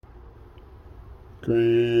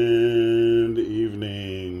Grand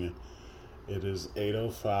evening. It is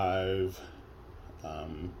 8:05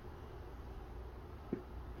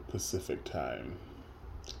 Pacific time.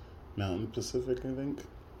 Mountain Pacific, I think.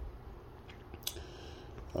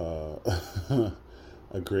 A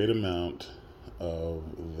great amount of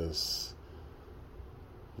this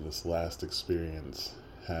last experience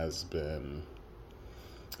has been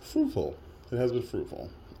fruitful. It has been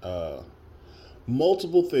fruitful.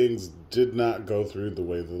 Multiple things did not go through the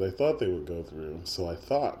way that I thought they would go through, so I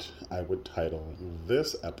thought I would title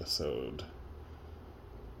this episode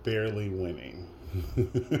Barely Winning.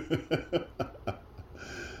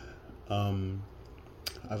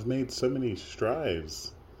 I've made so many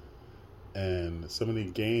strides and so many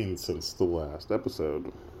gains since the last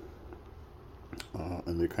episode,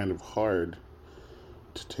 and they're kind of hard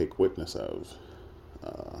to take witness of.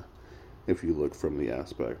 If you look from the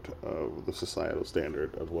aspect of the societal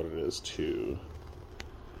standard of what it is to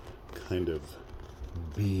kind of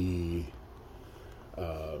be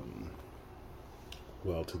well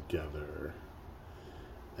together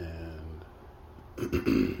and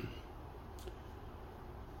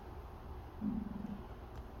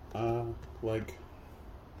like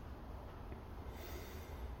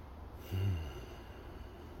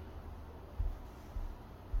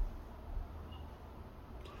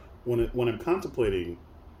when I'm contemplating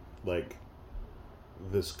like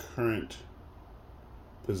this current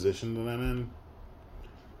position that I'm in,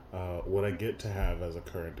 what I get to have as a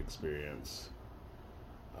current experience,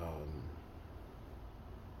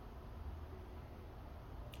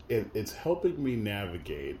 it's helping me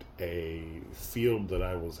navigate a field that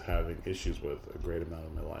I was having issues with a great amount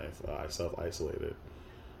of my life. I self-isolated.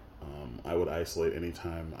 I would isolate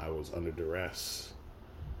anytime I was under duress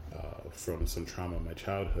from some trauma in my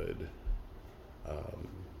childhood.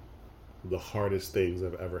 The hardest things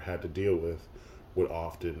I've ever had to deal with would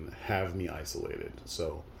often have me isolated.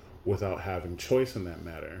 So without having choice in that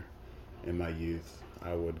matter, in my youth,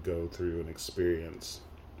 I would go through an experience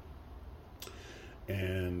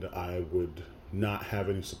and I would not have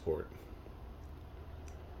any support.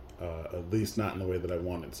 At least not in the way that I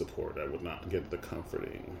wanted support. I would not get the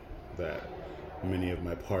comforting that many of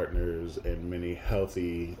my partners and many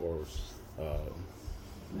healthy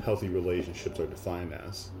relationships are defined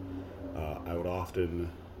as. I would often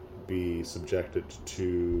be subjected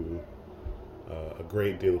to a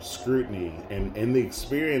great deal of scrutiny, and in the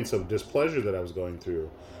experience of displeasure that I was going through,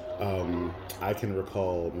 I can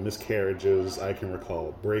recall miscarriages, I can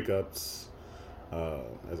recall breakups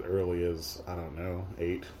as early as,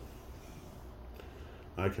 8.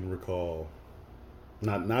 I can recall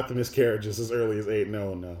not the miscarriages as early as 8.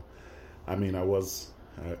 No. I mean, I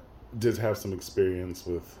did have some experience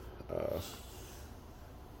with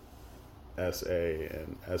SA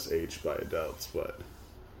and SH by adults, but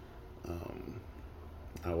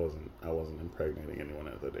I wasn't impregnating anyone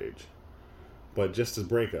at that age. But just as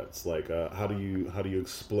breakups, like how do you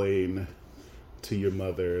explain to your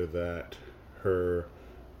mother that her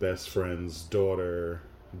best friend's daughters,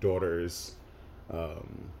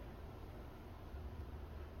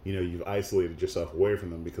 you've isolated yourself away from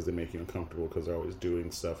them because they make you uncomfortable because they're always doing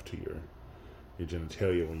stuff to your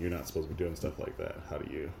genitalia when you're not supposed to be doing stuff like that? How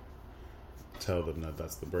do you tell them that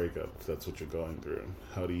that's the breakup, if that's what you're going through?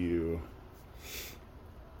 How do you,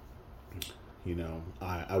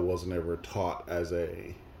 I wasn't ever taught as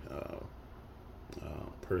a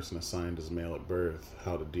person assigned as male at birth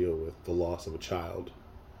how to deal with the loss of a child,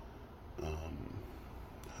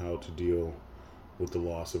 how to deal with the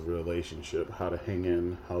loss of a relationship, how to hang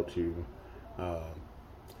in, how to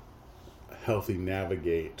healthy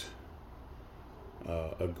navigate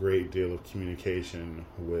a great deal of communication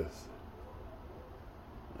with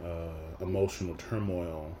emotional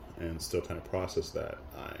turmoil and still kind of process that.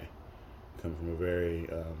 I come from a very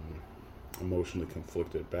emotionally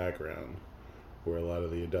conflicted background where a lot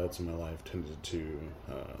of the adults in my life tended to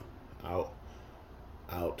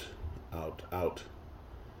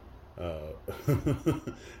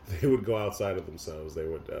they would go outside of themselves. They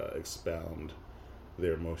would expound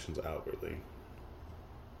their emotions outwardly.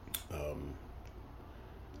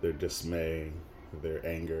 Their dismay, their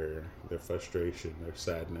anger, their frustration, their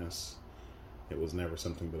sadness. It was never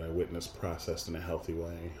something that I witnessed processed in a healthy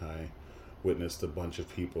way. I witnessed a bunch of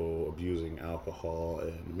people abusing alcohol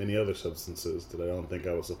and many other substances that I don't think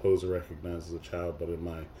I was supposed to recognize as a child, but in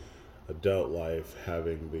my adult life,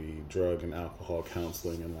 having the drug and alcohol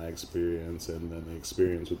counseling in my experience, and then the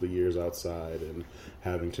experience with the years outside, and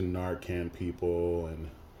having to Narcan people, and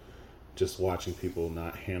just watching people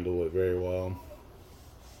not handle it very well.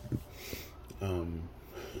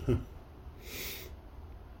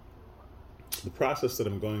 the process that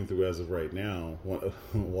I'm going through as of right now,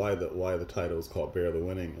 why the title is called Barely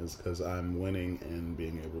Winning, is because I'm winning and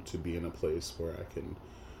being able to be in a place where I can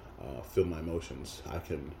feel my emotions. I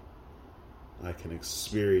can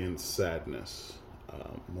experience sadness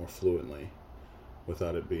more fluently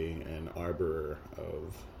without it being an arbor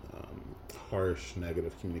of harsh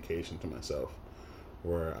negative communication to myself,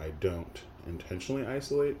 where I don't intentionally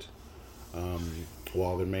isolate.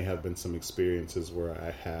 While there may have been some experiences where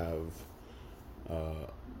I have,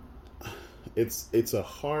 it's a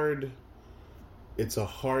hard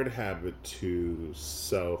habit to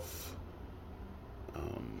self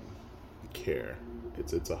care.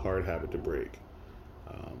 It's a hard habit to break.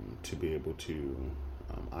 To be able to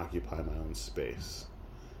occupy my own space,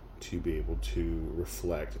 to be able to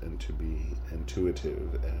reflect and to be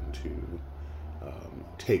intuitive and to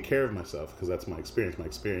take care of myself, because that's my experience. My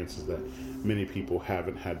experience is that many people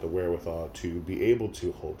haven't had the wherewithal to be able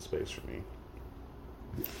to hold space for me,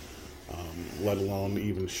 let alone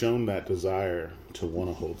even shown that desire to want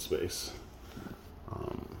to hold space.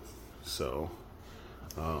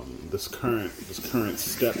 This current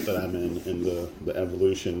step that I'm in the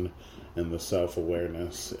evolution and the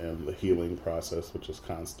self-awareness and the healing process, which is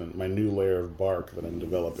constant, my new layer of bark that I'm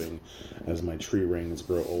developing as my tree rings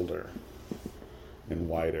grow older and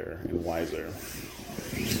wider and wiser,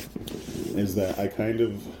 is that I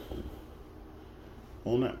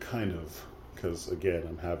because again,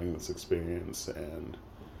 I'm having this experience, and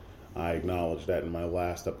I acknowledged that in my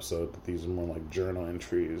last episode, that these are more like journal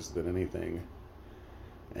entries than anything.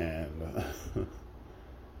 And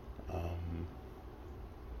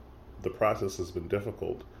the process has been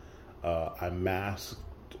difficult. I'm masked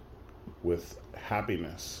with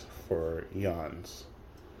happiness for eons.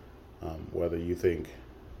 Whether you think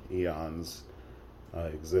eons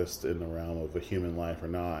exist in the realm of a human life or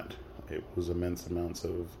not, it was immense amounts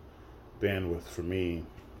of bandwidth for me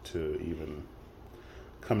to even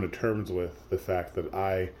come to terms with the fact that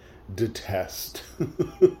I detest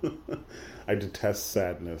I detest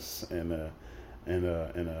sadness in a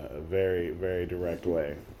very, very direct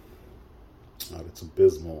way. It's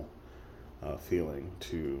abysmal feeling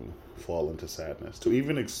to fall into sadness, to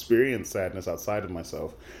even experience sadness outside of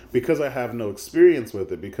myself, because I have no experience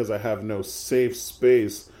with it, because I have no safe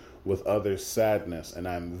space with other sadness, and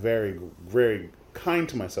I'm very, very kind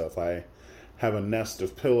to myself. I have a nest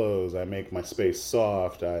of pillows. I make my space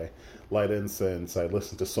soft. I light incense. I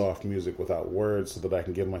listen to soft music without words so that I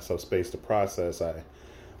can give myself space to process. I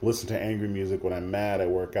listen to angry music when I'm mad. I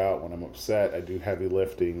work out when I'm upset. I do heavy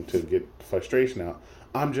lifting to get frustration out.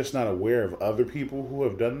 I'm just not aware of other people who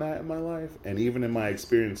have done that in my life, and even in my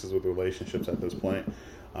experiences with relationships at this point.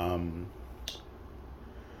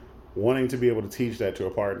 Wanting to be able to teach that to a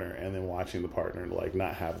partner, and then watching the partner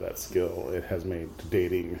not have that skill, it has made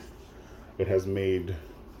dating, it has made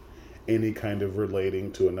any kind of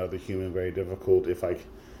relating to another human very difficult. If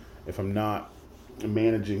I'm not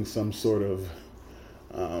managing some sort of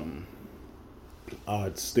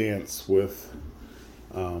odd stance with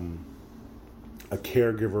a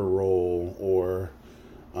caregiver role, or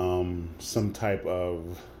some type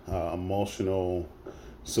of emotional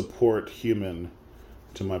support human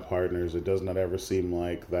to my partners, it does not ever seem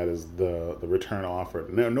like that is the return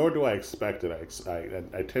offered. Nor do I expect it.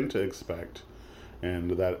 I tend to expect,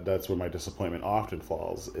 and that's where my disappointment often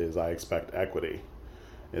falls, is I expect equity.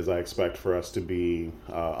 Is I expect for us to be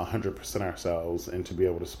 100% ourselves, and to be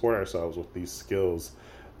able to support ourselves with these skills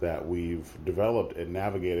that we've developed and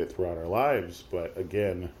navigated throughout our lives. But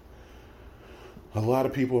again, a lot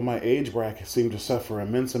of people in my age bracket seem to suffer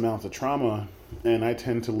immense amounts of trauma, and I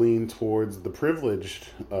tend to lean towards the privileged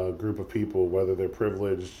group of people, whether they're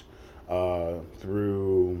privileged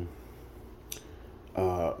through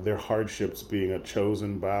their hardships being a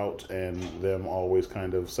chosen bout and them always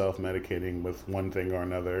kind of self-medicating with one thing or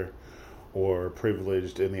another, or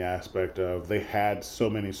privileged in the aspect of they had so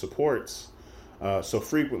many supports so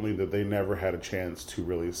frequently that they never had a chance to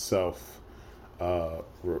really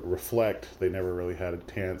reflect. They never really had a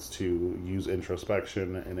chance to use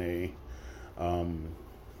introspection in a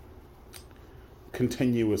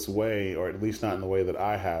continuous way, or at least not in the way that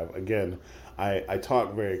I have. Again, I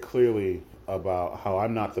talk very clearly about how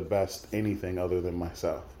I'm not the best anything other than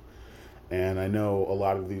myself. And I know a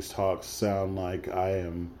lot of these talks sound like I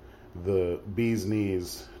am the bee's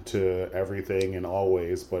knees to everything and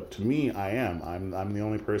always, but to me, I am. I'm the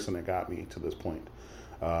only person that got me to this point.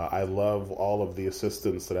 I love all of the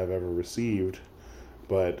assistance that I've ever received,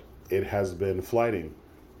 but it has been flighting.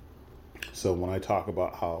 So when I talk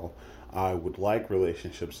about how I would like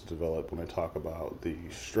relationships to develop, when I talk about the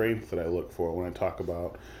strength that I look for, when I talk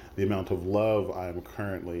about the amount of love I'm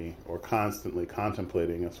currently or constantly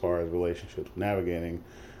contemplating as far as relationships navigating,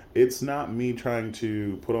 it's not me trying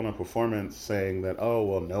to put on a performance saying that, oh,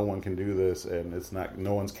 well, no one can do this and it's not,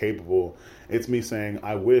 no one's capable. It's me saying,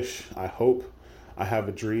 I wish, I hope, I have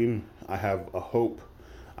a dream, I have a hope,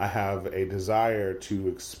 I have a desire to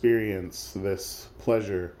experience this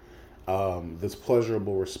pleasure, this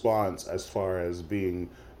pleasurable response as far as being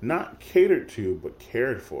not catered to, but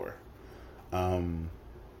cared for.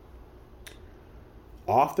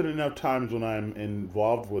 Often enough times when I'm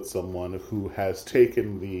involved with someone who has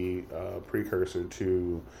taken the precursor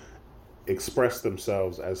to express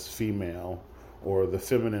themselves as female or the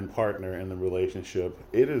feminine partner in the relationship,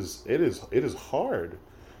 it is hard.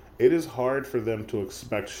 It is hard for them to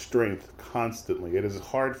expect strength constantly. It is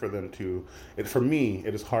hard for them to, it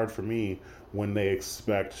is hard for me when they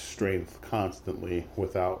expect strength constantly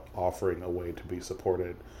without offering a way to be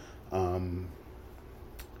supported.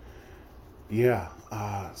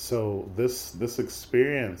 So this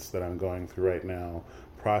experience that I'm going through right now,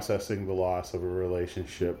 processing the loss of a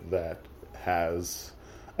relationship that has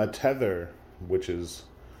a tether, which is,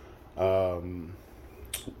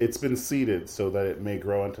 it's been seeded so that it may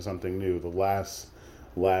grow into something new. The last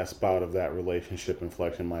bout of that relationship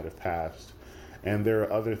inflection might have passed, and there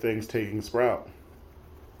are other things taking sprout.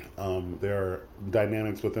 There are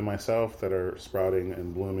dynamics within myself that are sprouting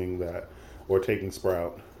and blooming or taking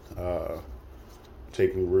sprout.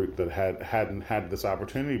 Taking root that hadn't had this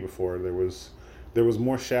opportunity before. There was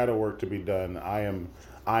more shadow work to be done. I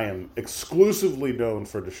am exclusively known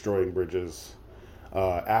for destroying bridges.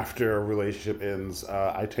 After a relationship ends,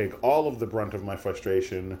 I take all of the brunt of my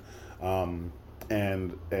frustration, and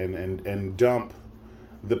dump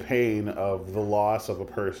the pain of the loss of a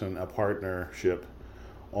person, a partnership,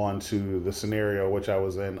 onto the scenario which I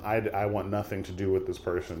was in. I want nothing to do with this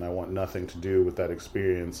person. I want nothing to do with that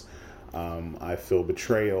experience. I feel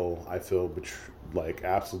betrayal. I feel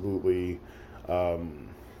absolutely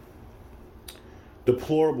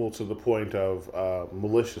deplorable to the point of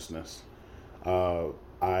maliciousness.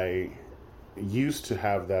 I used to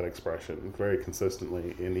have that expression very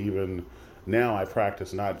consistently, and even now I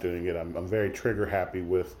practice not doing it. I'm very trigger happy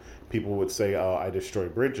with people would say, "Oh, I destroy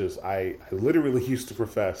bridges." I literally used to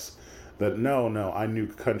profess that no, I knew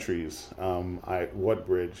countries. What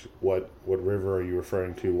bridge? What river are you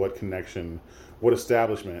referring to? What connection? What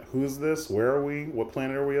establishment? Who's this? Where are we? What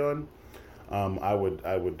planet are we on? I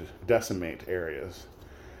would decimate areas.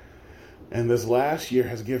 And this last year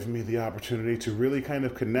has given me the opportunity to really kind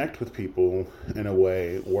of connect with people in a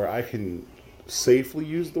way where I can safely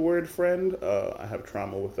use the word friend. I have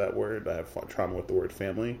trauma with that word. I have trauma with the word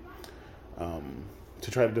family. To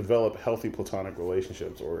try to develop healthy platonic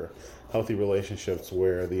relationships or healthy relationships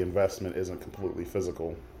where the investment isn't completely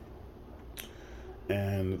physical.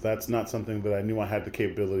 And that's not something that I knew I had the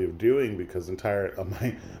capability of doing because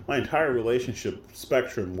my entire relationship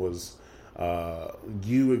spectrum was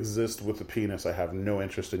you exist with the penis. I have no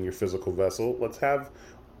interest in your physical vessel. Let's have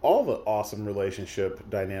all the awesome relationship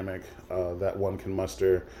dynamic that one can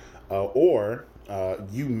muster. Or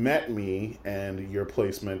you met me and your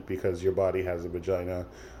placement, because your body has a vagina,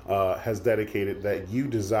 has dedicated that you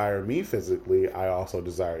desire me physically. I also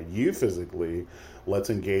desire you physically. Let's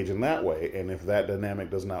engage in that way. And if that dynamic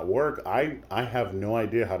does not work, I have no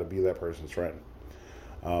idea how to be that person's friend.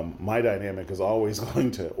 My dynamic is always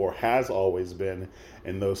going to, or has always been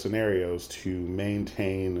in those scenarios, to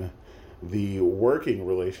maintain the working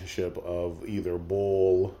relationship of either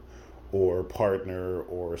bull or partner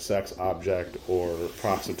or sex object or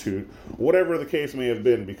prostitute, whatever the case may have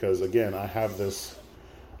been, because again, I have this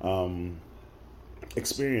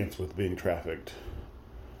experience with being trafficked.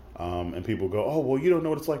 And people go, "Oh, well, you don't know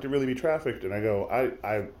what it's like to really be trafficked." And I go,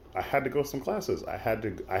 I had to go some classes. I had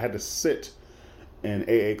to sit in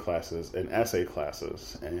AA classes and essay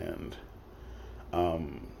classes and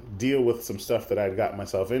deal with some stuff that I'd gotten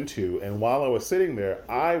myself into. And while I was sitting there,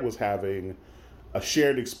 I was having a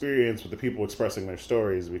shared experience with the people expressing their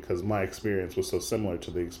stories, because my experience was so similar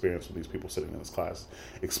to the experience of these people sitting in this class,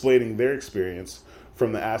 explaining their experience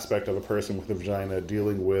from the aspect of a person with a vagina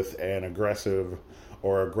dealing with an aggressive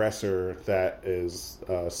or aggressor that is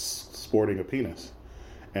sporting a penis.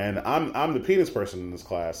 And I'm the penis person in this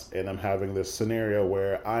class, and I'm having this scenario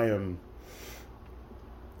where I am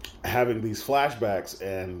having these flashbacks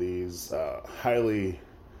and these highly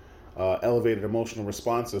elevated emotional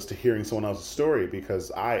responses to hearing someone else's story,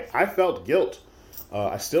 because I felt guilt.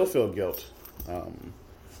 I still feel guilt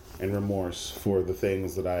and remorse for the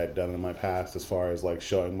things that I had done in my past, as far as like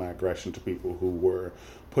showing my aggression to people who were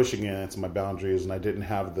pushing against my boundaries, and I didn't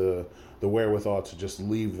have the wherewithal to just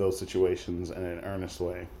leave those situations in an earnest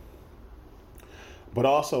way. But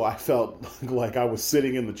also I felt like I was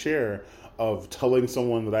sitting in the chair of telling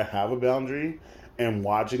someone that I have a boundary and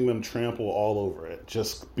watching them trample all over it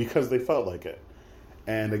just because they felt like it.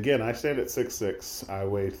 And again, I stand at 6'6". I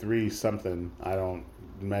weigh 3 something. I don't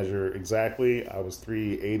measure exactly. I was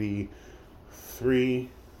 383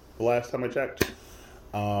 the last time I checked.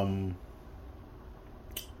 To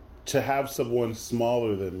have someone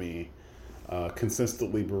smaller than me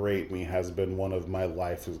consistently berate me has been one of my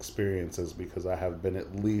life experiences, because I have been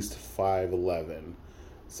at least 5'11"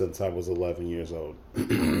 since I was 11 years old.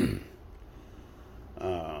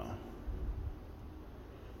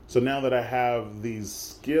 So now that I have these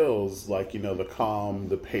skills, like, the calm,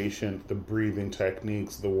 the patient, the breathing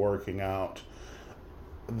techniques, the working out,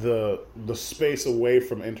 the space away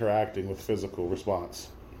from interacting with physical response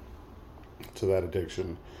to that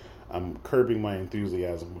addiction, I'm curbing my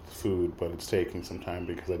enthusiasm with food, but it's taking some time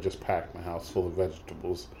because I just packed my house full of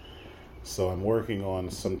vegetables. So I'm working on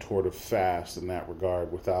some sort of fast in that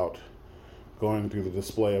regard without going through the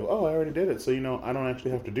display of, oh, I already did it, so, I don't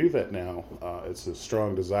actually have to do that now. It's a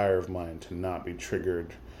strong desire of mine to not be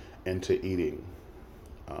triggered into eating.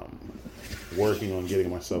 Working on getting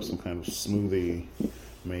myself some kind of smoothie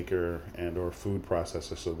maker and or food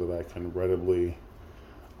processor so that I can readily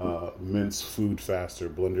mince food faster.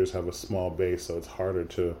 Blenders have a small base, so it's harder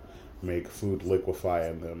to make food liquefy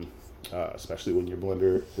in them, especially when your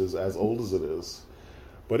blender is as old as it is.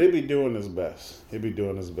 But it'd be doing its best.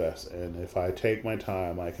 And if I take my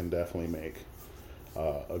time, I can definitely make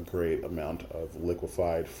a great amount of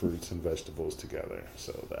liquefied fruits and vegetables together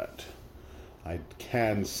so that I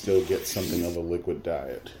can still get something of a liquid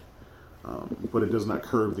diet. But it does not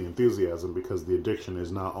curb the enthusiasm, because the addiction is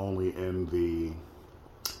not only in the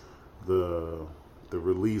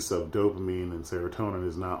release of dopamine and serotonin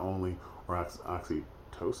is not only, or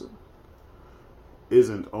oxytocin,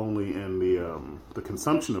 isn't only in the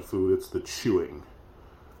consumption of food, it's the chewing.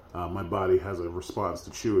 My body has a response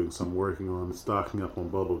to chewing, so I'm working on stocking up on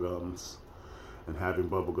bubble gums and having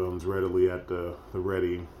bubble gums readily at the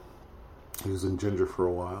ready, using ginger for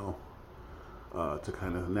a while to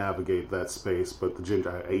kind of navigate that space. But the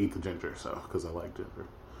ginger, I eat the ginger, so because I like ginger.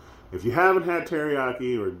 If you haven't had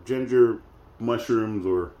teriyaki or ginger mushrooms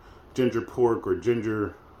or ginger pork or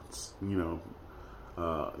ginger, you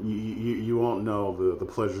won't know the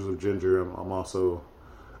pleasures of ginger. I'm also,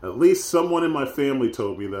 at least someone in my family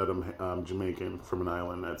told me that I'm Jamaican from an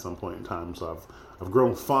island at some point in time. So I've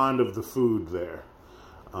grown fond of the food there,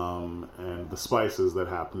 and the spices that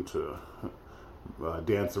happen to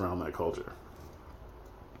dance around that culture.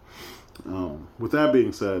 With that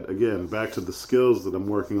being said, again, back to the skills that I'm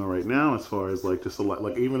working on right now, as far as like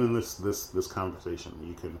even in this conversation,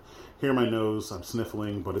 you can hear my nose, I'm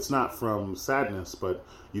sniffling, but it's not from sadness, but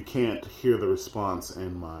you can't hear the response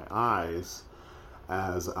in my eyes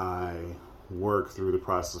as I work through the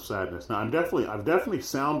process of sadness. Now, I've definitely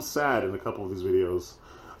sound sad in a couple of these videos,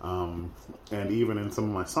 and even in some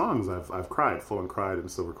of my songs, I've cried, full on cried,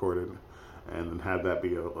 and still recorded, and then had that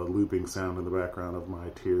be a looping sound in the background of my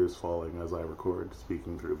tears falling as I record,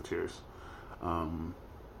 speaking through the tears.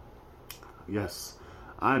 Yes,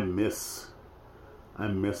 I miss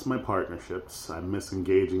my partnerships. I miss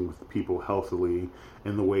engaging with people healthily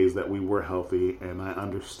in the ways that we were healthy, and I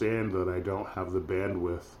understand that I don't have the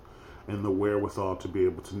bandwidth and the wherewithal to be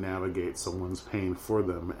able to navigate someone's pain for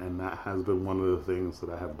them, and that has been one of the things that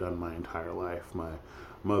I have done my entire life. My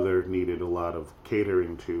mother needed a lot of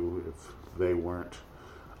catering to if they weren't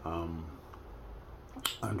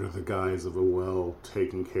under the guise of a well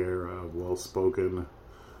taken care of, well-spoken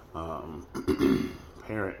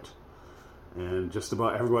parent. And just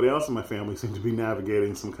about everybody else in my family seemed to be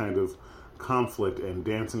navigating some kind of conflict and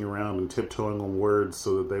dancing around and tiptoeing on words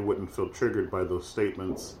so that they wouldn't feel triggered by those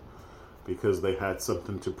statements because they had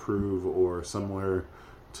something to prove or somewhere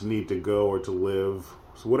to need to go or to live.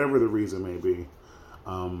 So whatever the reason may be.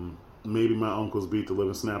 Maybe my uncles beat the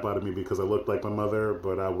living snap out of me because I looked like my mother,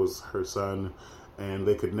 but I was her son, and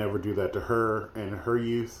they could never do that to her in her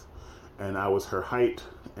youth, and I was her height,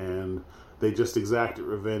 and they just exacted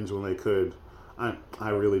revenge when they could. I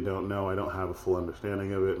really don't know. I don't have a full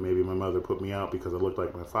understanding of it. Maybe my mother put me out because I looked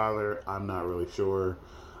like my father. I'm not really sure.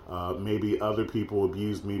 Maybe other people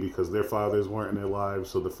abused me because their fathers weren't in their lives,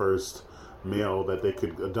 so the first male that they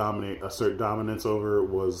could assert dominance over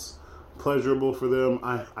was pleasurable for them.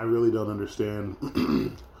 I really don't understand.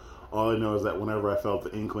 All I know is that whenever I felt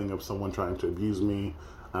the inkling of someone trying to abuse me,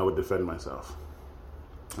 I would defend myself.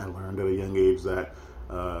 I learned at a young age that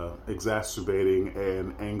exacerbating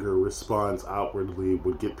an anger response outwardly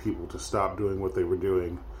would get people to stop doing what they were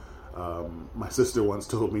doing. My sister once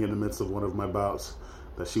told me in the midst of one of my bouts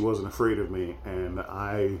that she wasn't afraid of me. And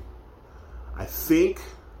I think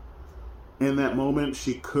in that moment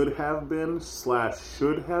she could have been /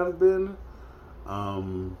 should have been.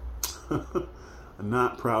 I'm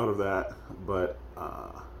not proud of that, but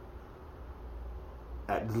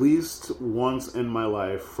at least once in my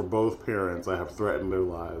life, for both parents, I have threatened their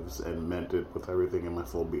lives and meant it with everything in my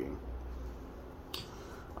full being.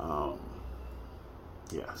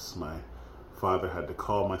 Yes, my father had to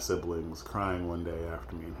call my siblings crying one day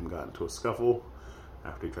after me and him got into a scuffle,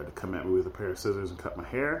 after he tried to come at me with a pair of scissors and cut my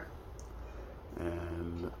hair.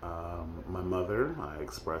 And my mother, I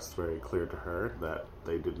expressed very clear to her that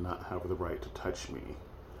they did not have the right to touch me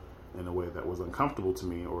in a way that was uncomfortable to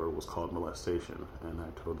me, or it was called molestation. And I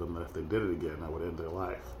told them that if they did it again, I would end their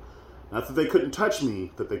life. Not that they couldn't touch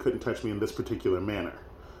me, that they couldn't touch me in this particular manner.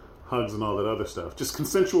 Hugs and all that other stuff. Just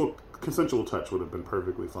consensual touch would have been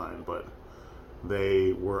perfectly fine, but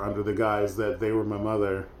they were under the guise that they were my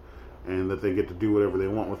mother and that they get to do whatever they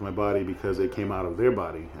want with my body because it came out of their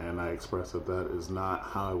body. And I expressed that that is not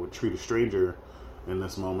how I would treat a stranger in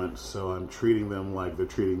this moment, so I'm treating them like they're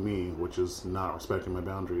treating me, which is not respecting my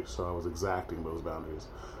boundaries. So I was exacting those boundaries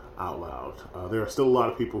out loud. There are still a lot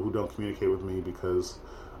of people who don't communicate with me because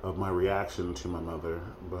of my reaction to my mother,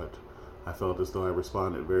 but I felt as though I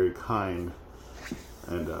responded very kind,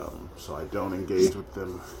 and so I don't engage with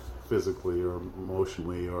them physically or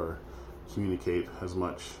emotionally or communicate as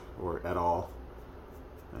much or at all,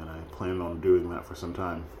 and I plan on doing that for some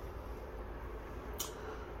time.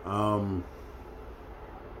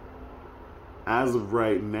 As of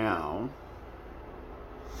right now,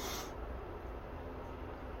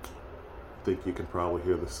 I think you can probably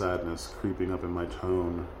hear the sadness creeping up in my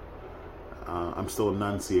tone. I'm still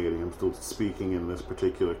enunciating. I'm still speaking in this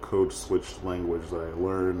particular code-switched language that I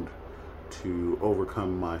learned to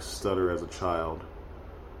overcome my stutter as a child.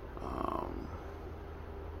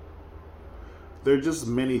 There are just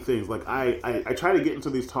many things. Like I try to get into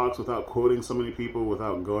these talks without quoting so many people,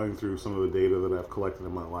 without going through some of the data that I've collected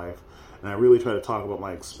in my life. And I really try to talk about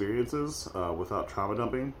my experiences without trauma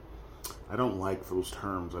dumping. I don't like those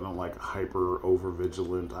terms. I don't like hyper, over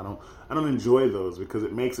vigilant. I don't enjoy those because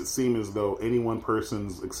it makes it seem as though any one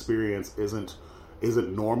person's experience isn't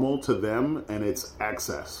normal to them and it's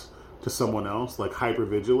excess to someone else, like hyper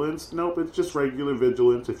vigilance. Nope, it's just regular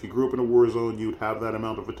vigilance. If you grew up in a war zone, you'd have that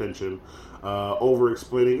amount of attention. Over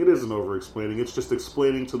explaining, it isn't over explaining. It's just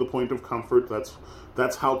explaining to the point of comfort.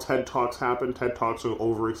 That's how TED Talks happen. TED Talks are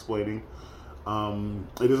over explaining.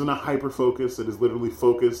 It isn't a hyper focus. It is literally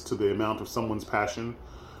focused to the amount of someone's passion.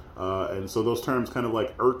 And so those terms kind of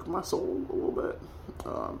like irk my soul a little bit.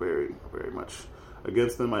 Very, very much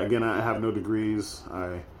against them. I have no degrees.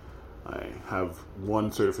 I have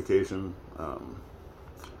one certification.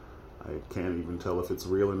 I can't even tell if it's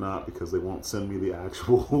real or not because they won't send me the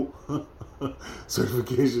actual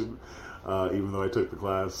certification, even though I took the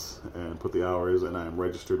class and put the hours and I am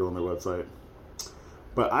registered on their website.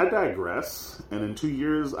 But I digress, and in 2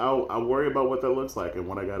 years, I'll worry about what that looks like and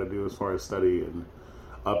what I got to do as far as study and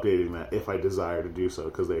updating that if I desire to do so,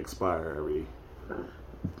 because they expire every,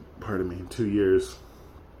 2 years.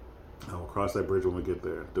 I will cross that bridge when we get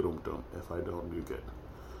there. If I don't nuke it.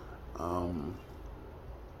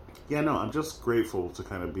 I'm just grateful to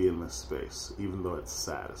kind of be in this space, even though it's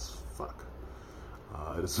sad as fuck.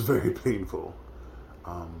 It is very painful.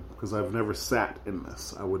 Because I've never sat in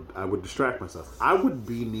this. I would distract myself. I would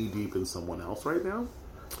be knee deep in someone else right now.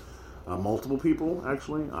 Multiple people,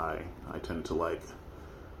 actually. I tend to like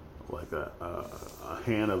a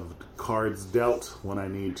hand of cards dealt when I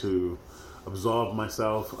need to absolve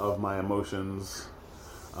myself of my emotions.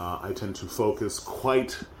 I tend to focus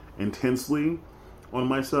quite intensely on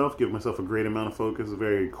myself, give myself a great amount of focus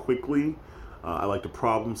very quickly. I like to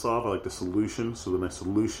problem solve. I like the solution. So then a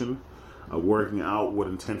solution, working out would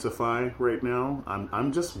intensify right now.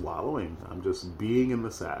 I'm just wallowing. I'm just being in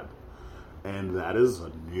the sad. And that is a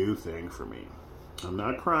new thing for me. I'm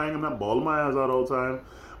not crying. I'm not bawling my eyes out all the time.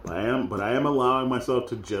 But I am allowing myself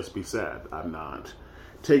to just be sad. I'm not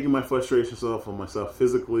taking my frustrations off on myself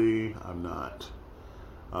physically. I'm not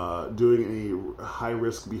doing any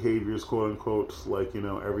high-risk behaviors, quote-unquote, like,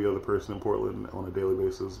 every other person in Portland on a daily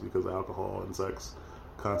basis because of alcohol and sex,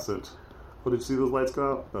 constant. Oh, did you see those lights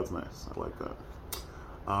go out? That's nice. I like that.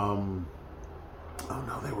 Oh,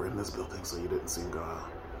 no, they were in this building, so you didn't see them go out.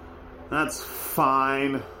 That's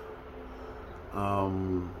fine.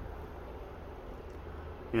 I'm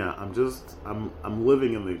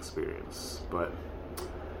living in the experience, but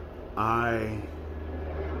I'm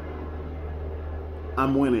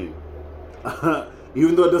winning.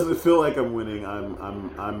 Even though it doesn't feel like I'm winning,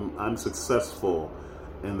 I'm successful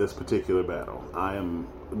in this particular battle. I am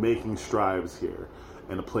making strides here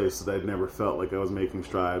in a place that I'd never felt like I was making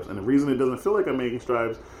strides. And the reason it doesn't feel like I'm making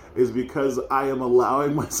strides is because I am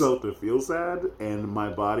allowing myself to feel sad, and my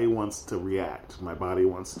body wants to react. My body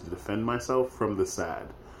wants to defend myself from the sad.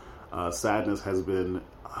 Sadness has been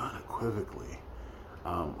unequivocally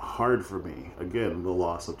hard for me. Again, the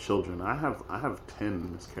loss of children. I have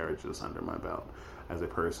 10 miscarriages under my belt as a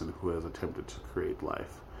person who has attempted to create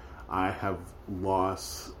life. I have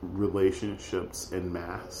lost relationships en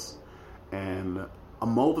masse, and a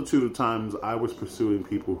multitude of times I was pursuing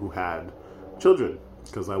people who had children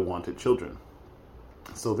because I wanted children.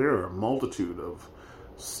 So there are a multitude of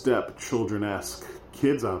step-children-esque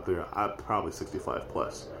kids out there, probably 65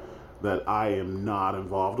 plus, that I am not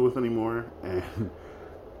involved with anymore. And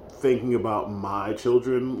thinking about my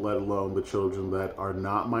children, let alone the children that are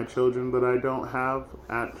not my children that I don't have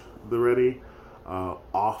at the ready,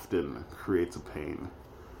 often creates a pain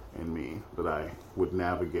in me that I would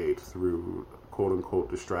navigate through quote-unquote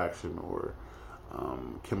distraction or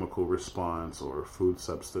chemical response or food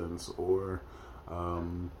substance or,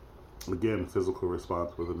 again, physical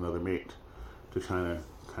response with another mate to try to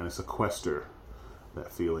kind of sequester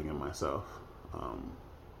that feeling in myself.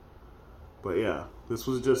 But yeah, this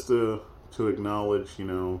was just to acknowledge,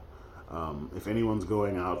 if anyone's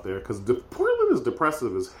going out there, because Portland is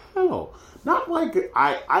depressive as hell. Not like,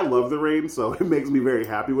 I love the rain, so it makes me very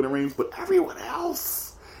happy when it rains, but everyone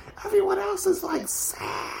else is like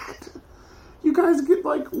sad. You guys get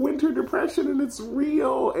like winter depression and it's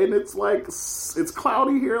real, and it's like, it's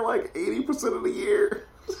cloudy here like 80% of the year.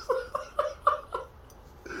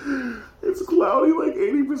 It's cloudy like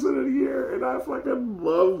 80% of the year, and I fucking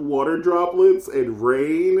love water droplets and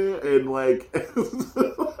rain, and like,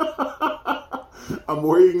 I'm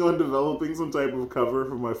working on developing some type of cover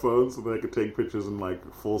for my phone so that I could take pictures in like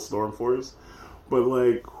full storm force. But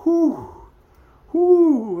like,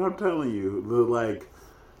 I'm telling you, the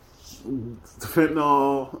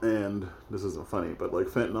fentanyl, and this isn't funny, but like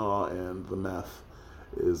fentanyl and the meth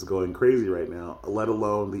is going crazy right now, let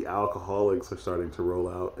alone the alcoholics are starting to roll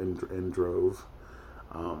out in drove.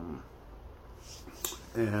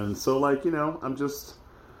 And so like,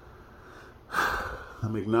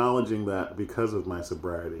 I'm acknowledging that because of my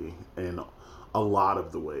sobriety in a lot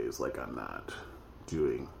of the ways, like I'm not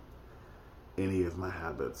doing any of my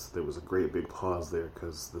habits. There was a great big pause there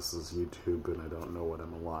because this is YouTube and I don't know what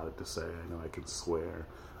I'm allotted to say. I know I can swear.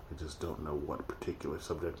 I just don't know what particular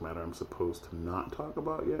subject matter I'm supposed to not talk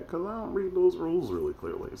about yet because I don't read those rules really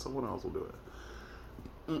clearly. Someone else will do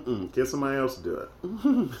it. Get somebody else to do it.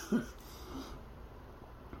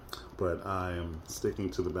 But I am sticking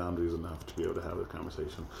to the boundaries enough to be able to have this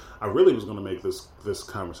conversation. I really was going to make this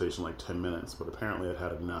conversation like 10 minutes, but apparently I'd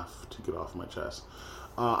had enough to get off my chest.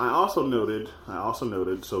 I also noted,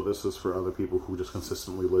 so this is for other people who just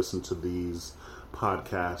consistently listen to these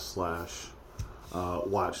podcasts /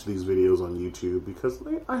 watch these videos on YouTube, because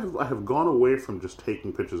I have gone away from just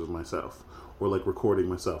taking pictures of myself or like recording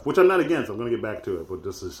myself, which I'm not against. I'm going to get back to it, but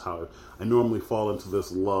this is how I normally fall into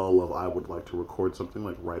this lull of I would like to record something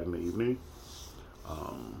like right in the evening.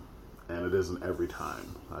 And it isn't every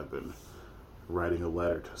time. I've been writing a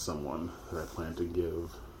letter to someone that I plan to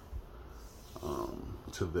give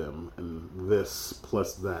to them, and this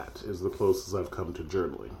plus that is the closest I've come to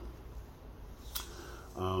journaling.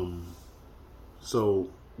 So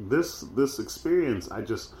this experience,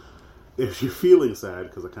 if you're feeling sad,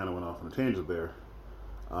 because I kind of went off on a tangent there,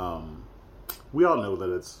 we all know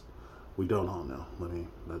that we don't all know.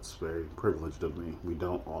 That's very privileged of me. We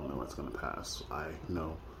don't all know it's going to pass. I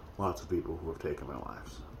know lots of people who have taken their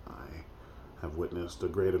lives. I have witnessed a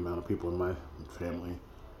great amount of people in my family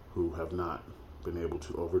who have not been able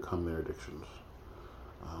to overcome their addictions,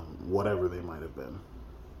 whatever they might have been.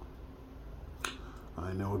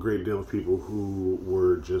 I know a great deal of people who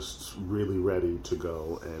were just really ready to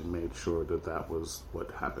go and made sure that was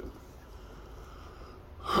what happened.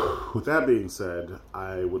 With that being said,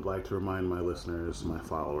 I would like to remind my listeners, my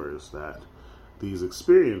followers, that these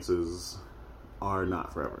experiences are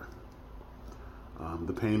not forever.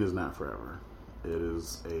 The pain is not forever. It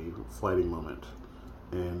is a fleeting moment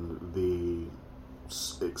in the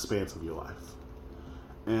expanse of your life.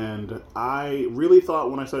 And I really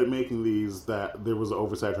thought when I started making these that there was an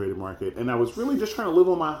oversaturated market, and I was really just trying to live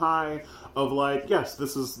on my high of like, yes,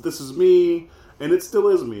 this is me, and it still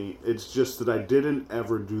is me. It's just that I didn't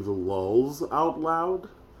ever do the lulls out loud.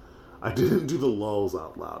 I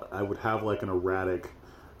would have like an erratic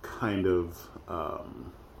kind of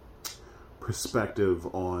perspective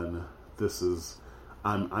on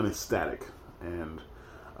I'm ecstatic, and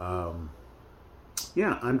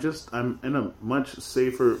yeah, I'm in a much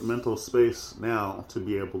safer mental space now to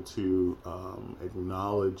be able to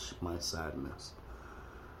acknowledge my sadness.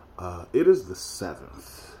 It is the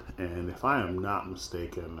 7th, and if I am not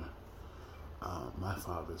mistaken, my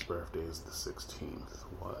father's birthday is the 16th,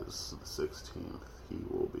 was the 16th. He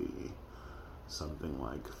will be something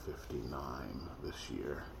like 59 this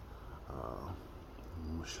year.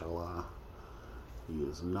 Mashallah. He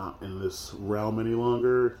is not in this realm any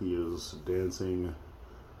longer. He is dancing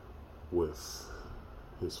with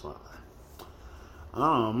his father.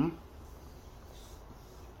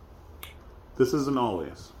 This isn't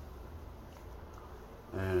always.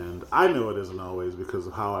 And I know it isn't always because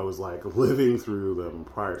of how I was like living through them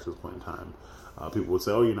prior to this point in time. People would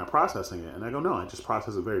say, "Oh, you're not processing it." And I go, "No, I just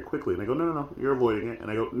process it very quickly." And they go, "No, you're avoiding it." And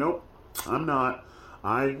I go, "Nope, I'm not.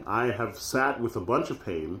 I have sat with a bunch of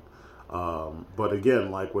pain. But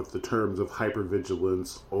again, like with the terms of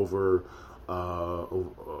hypervigilance, over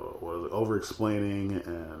explaining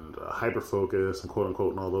and hyperfocus and quote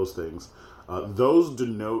unquote and all those things, those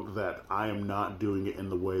denote that I am not doing it in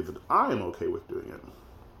the way that I am okay with doing it.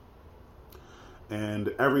 And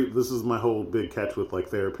this is my whole big catch with like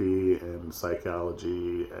therapy and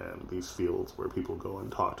psychology and these fields where people go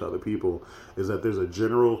and talk to other people, is that there's a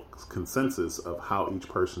general consensus of how each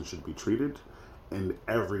person should be treated. And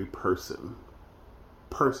every person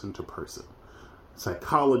to person,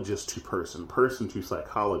 psychologist to person to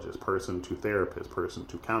psychologist, person to therapist, person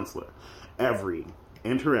to counselor, every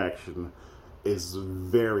interaction is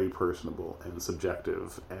very personable and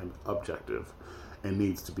subjective and objective and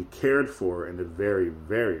needs to be cared for in a very,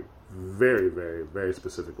 very, very, very, very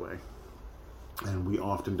specific way. And we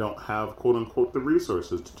often don't have, quote unquote, the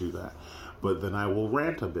resources to do that. But then I will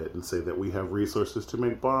rant a bit and say that we have resources to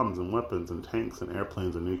make bombs and weapons and tanks and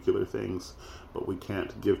airplanes and nuclear things, but we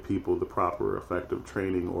can't give people the proper effective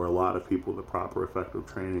training, or a lot of people the proper effective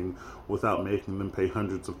training, without making them pay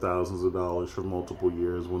hundreds of thousands of dollars for multiple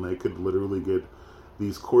years when they could literally get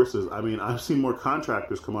these courses. I mean, I've seen more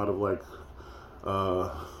contractors come out of like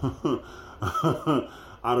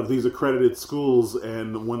out of these accredited schools,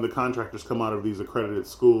 and when the contractors come out of these accredited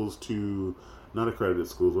schools to not accredited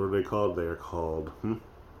schools, what are they called? They are called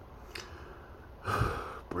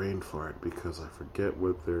brain fart because I forget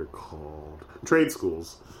what they're called. Trade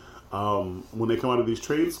schools. When they come out of these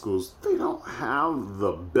trade schools, they don't have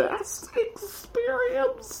the best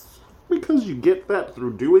experience, because you get that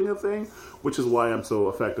through doing a thing, which is why I'm so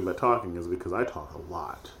effective at talking, is because I talk a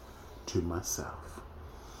lot to myself.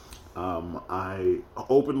 I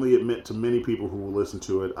openly admit to many people who will listen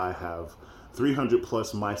to it, I have 300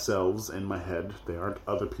 plus myselves in my head. They aren't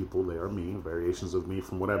other people, they are me, variations of me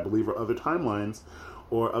from what I believe are other timelines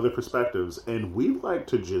or other perspectives. And we like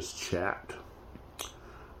to just chat.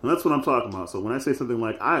 And that's what I'm talking about. So when I say something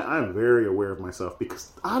like, I'm very aware of myself,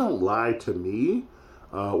 because I don't lie to me.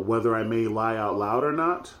 Whether I may lie out loud or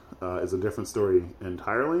not is a different story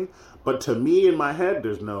entirely. But to me in my head,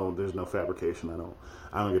 there's no fabrication. I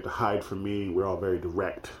don't get to hide from me. We're all very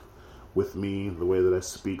direct with me, the way that I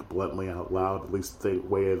speak bluntly out loud, at least the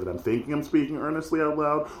way that I'm thinking I'm speaking earnestly out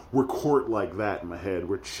loud. We're court like that in my head.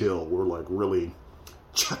 We're chill. We're like really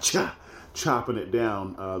chopping it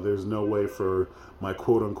down. There's no way for my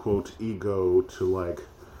quote unquote ego to like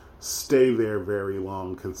stay there very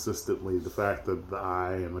long consistently. The fact that the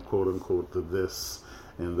I and the quote unquote the this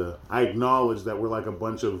and the, I acknowledge that we're like a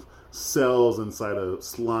bunch of cells inside a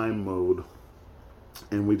slime mode,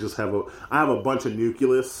 and we just have I have a bunch of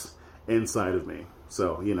nucleus inside of me.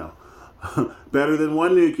 So, you know, better than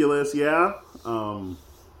one nucleus, yeah?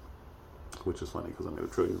 Which is funny because I'm going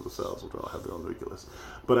to trillions of cells, which all have their own nucleus.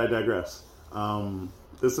 But I digress.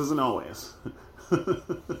 This isn't always.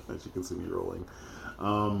 As you can see me rolling.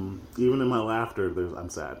 Even in my laughter, I'm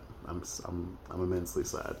sad. I'm immensely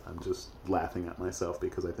sad. I'm just laughing at myself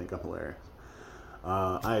because I think I'm hilarious.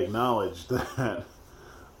 I acknowledge that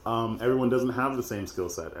everyone doesn't have the same skill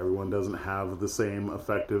set. Everyone doesn't have the same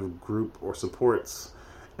effective group or supports.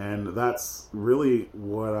 And that's really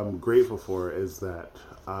what I'm grateful for, is that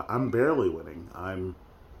I'm barely winning. I'm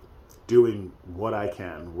doing what I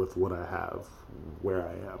can with what I have, where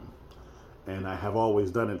I am. And I have always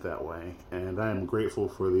done it that way. And I am grateful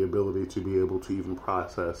for the ability to be able to even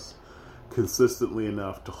process consistently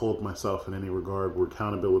enough to hold myself in any regard, where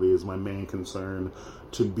accountability is my main concern,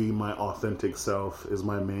 to be my authentic self is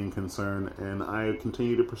my main concern, and I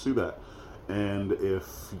continue to pursue that. And if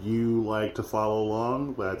you like to follow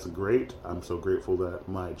along, that's great. I'm so grateful that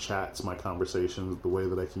my chats, my conversations, the way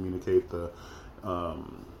that I communicate, the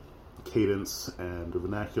cadence and the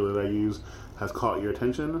vernacular that I use has caught your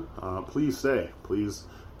attention. Please stay. Please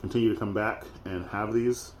continue to come back and have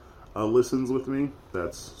these. listens with me.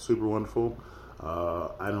 That's super wonderful.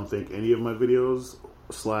 I don't think any of my videos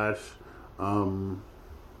 /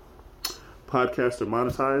 podcast are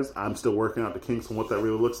monetized. I'm still working out the kinks on what that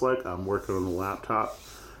really looks like. I'm working on the laptop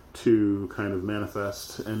to kind of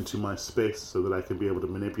manifest into my space so that I can be able to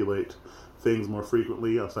manipulate things more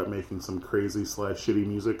frequently. I'll start making some crazy / shitty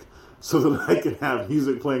music so that I can have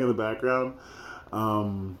music playing in the background.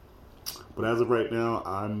 But as of right now,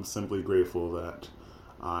 I'm simply grateful that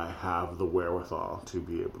I have the wherewithal to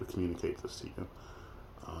be able to communicate this to you.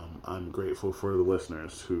 I'm grateful for the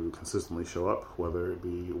listeners who consistently show up, whether it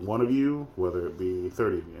be one of you, whether it be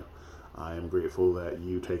 30 of you. I am grateful that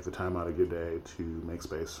you take the time out of your day to make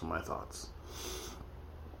space for my thoughts.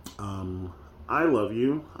 I love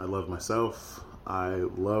you. I love myself. I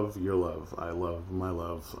love your love. I love my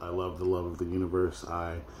love. I love the love of the universe.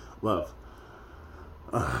 I love.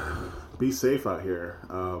 Be safe out here.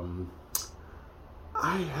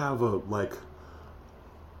 I have a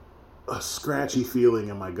scratchy feeling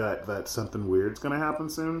in my gut that something weird's going to happen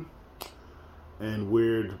soon. And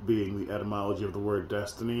weird being the etymology of the word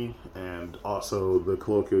destiny, and also the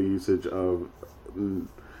colloquial usage of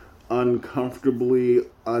uncomfortably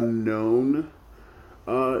unknown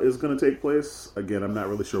is going to take place. Again, I'm not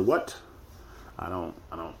really sure what. I don't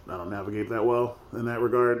navigate that well in that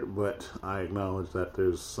regard, but I acknowledge that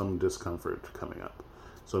there's some discomfort coming up.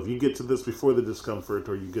 So if you get to this before the discomfort,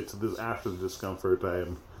 or you get to this after the discomfort, I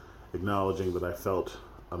am acknowledging that I felt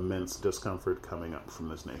immense discomfort coming up from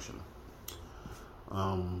this nation.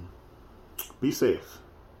 Be safe.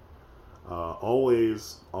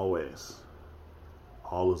 Always, all is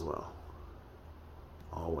well.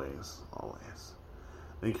 Always.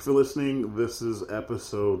 Thank you for listening. This is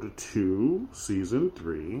episode 2, season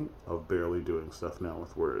 3 of Barely Doing Stuff Now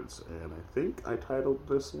with Words. And I think I titled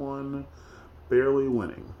this one Barely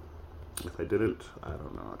Winning. If I didn't, I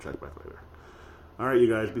don't know. I'll check back later. All right, you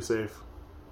guys, be safe.